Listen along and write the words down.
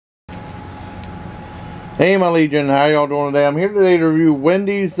Hey my Legion, how y'all doing today? I'm here today to review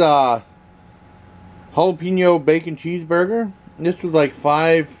Wendy's jalapeno bacon cheeseburger. This was like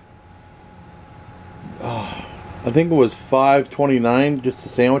I think it was $5.29 just the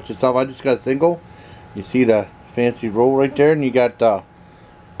sandwich itself. I just got a single. You see the fancy roll right there, and you got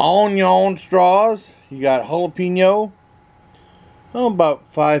onion straws. You got jalapeno. Oh, about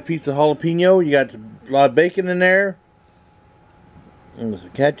 5 pieces of jalapeno. You got a lot of bacon in there. And some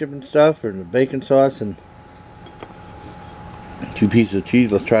ketchup and stuff, or the bacon sauce, and 2 pieces of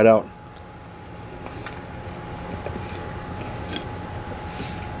cheese. Let's try it out.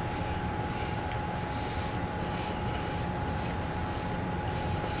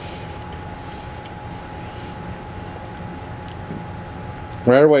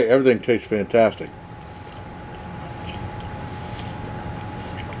 Right away, everything tastes fantastic.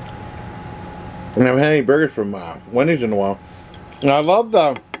 I haven't had any burgers from Wendy's in a while. And I love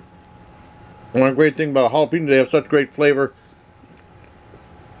one great thing about jalapeno, they have such great flavor.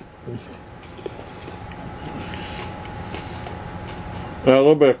 And a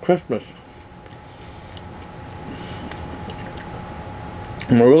little bit of crispness.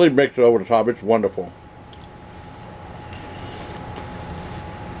 And it really makes it over the top. It's wonderful.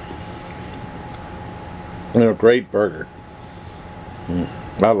 And a great burger.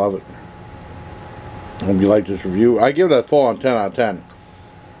 I love it. I hope you like this review. I give that full on 10 out of 10.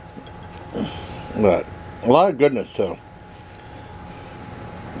 But a lot of goodness too.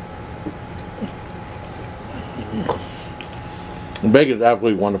 The bacon is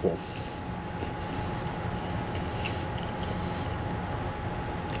absolutely wonderful.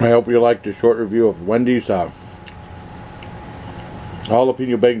 I hope you liked this short review of Wendy's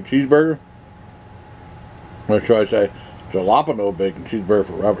jalapeno bacon cheeseburger. Or should I say jalapeno bacon cheeseburger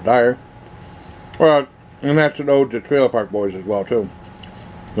for Robert Dyer. Well, and that's an ode to Trailer Park Boys as well too.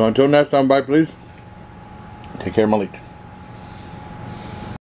 So until next time, bye please. Take care, my Legion.